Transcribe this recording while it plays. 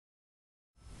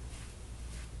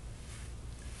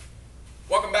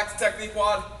back to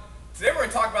TechniqueWOD. Today we're going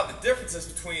to talk about the differences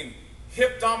between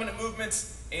hip dominant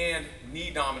movements and knee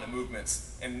dominant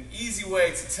movements, and an easy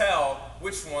way to tell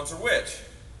which ones are which.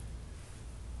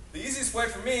 The easiest way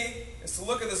for me is to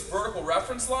look at this vertical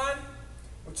reference line.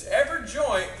 Whichever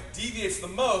joint deviates the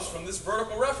most from this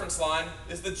vertical reference line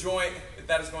is the joint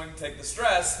that is going to take the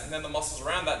stress, and then the muscles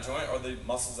around that joint are the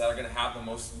muscles that are going to have the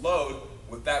most load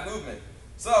with that movement.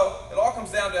 So it all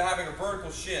comes down to having a vertical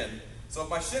shin. So if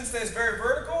my shin stays very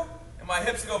vertical and my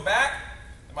hips go back,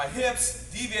 and my hips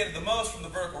deviated the most from the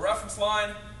vertical reference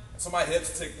line, and so my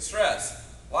hips take the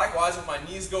stress. Likewise, if my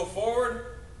knees go forward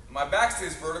and my back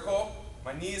stays vertical,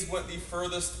 my knees went the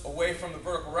furthest away from the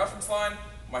vertical reference line,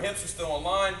 my hips are still in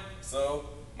line, so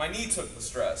my knee took the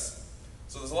stress.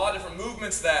 So there's a lot of different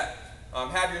movements that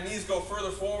have your knees go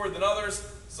further forward than others.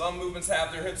 Some movements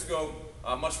have their hips go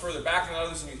much further back than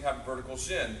others, and you have a vertical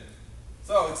shin.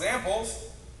 So examples.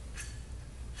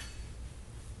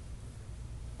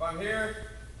 If I'm here,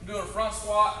 I'm doing a front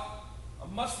squat,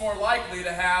 I'm much more likely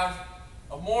to have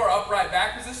a more upright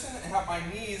back position and have my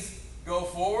knees go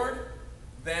forward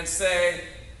than, say,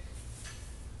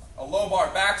 a low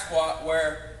bar back squat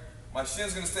where my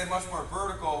shin's going to stay much more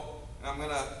vertical and I'm going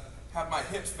to have my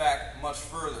hips back much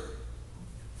further.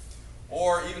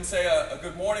 Or even say a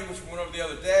good morning, which we went over the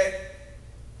other day.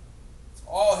 It's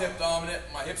all hip dominant.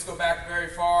 My hips go back very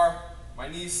far. My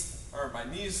knees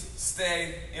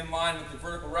stay in line with the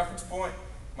vertical reference point.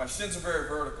 My shins are very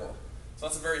vertical. So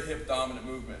that's a very hip dominant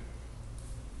movement.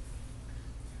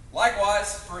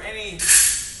 Likewise, for any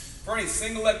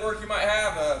single leg work you might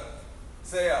have,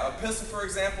 say a pistol, for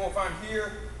example. If I'm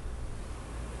here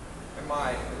and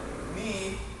my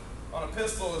knee on a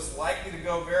pistol is likely to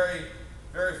go very,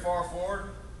 very far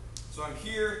forward. So I'm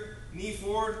here, knee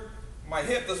forward. My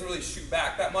hip doesn't really shoot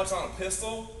back that much on a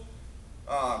pistol,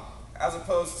 as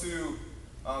opposed to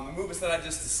the movements that I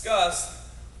just discussed,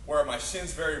 where my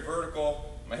shin's very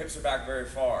vertical, my hips are back very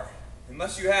far.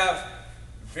 Unless you have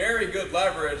very good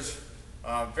leverage,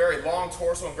 very long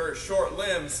torso and very short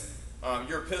limbs,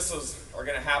 your pistols are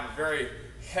going to have a very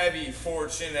heavy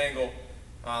forward shin angle.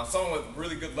 Someone with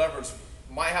really good leverage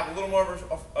might have a little more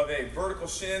of a vertical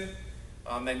shin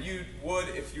than you would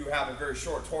if you have a very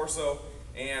short torso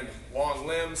and long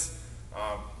limbs.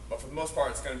 But for the most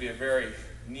part, it's going to be a very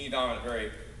knee dominant,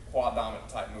 very quad dominant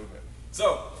type movement.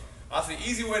 So that's the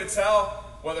easy way to tell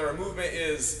whether a movement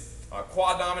is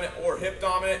quad dominant or hip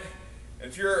dominant. And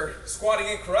if you're squatting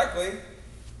incorrectly,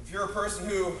 if you're a person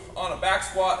who on a back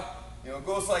squat,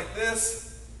 goes like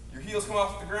this, your heels come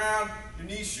off the ground, your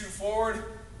knees shoot forward,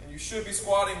 and you should be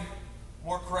squatting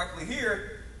more correctly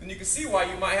here, then you can see why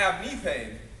you might have knee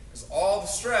pain. Because all the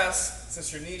stress,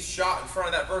 since your knees shot in front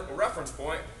of that vertical reference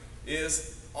point,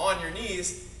 is on your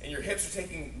knees, and your hips are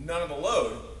taking none of the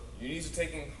load. Your knees are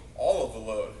taking all of the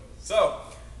load. So,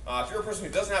 if you're a person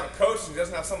who doesn't have a coach and who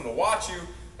doesn't have someone to watch you,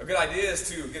 a good idea is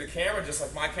to get a camera, just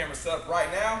like my camera's set up right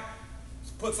now.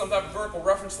 Just put some type of vertical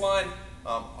reference line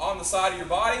on the side of your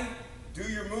body. Do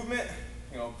your movement,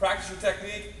 practice your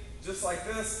technique just like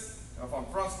this. If I'm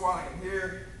front squatting, I'm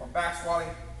here. If I'm back squatting,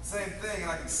 same thing,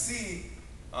 and I can see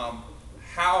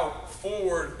how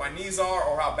forward my knees are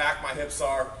or how back my hips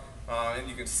are, and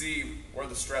you can see where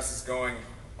the stress is going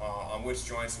on which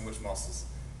joints and which muscles.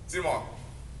 See you tomorrow.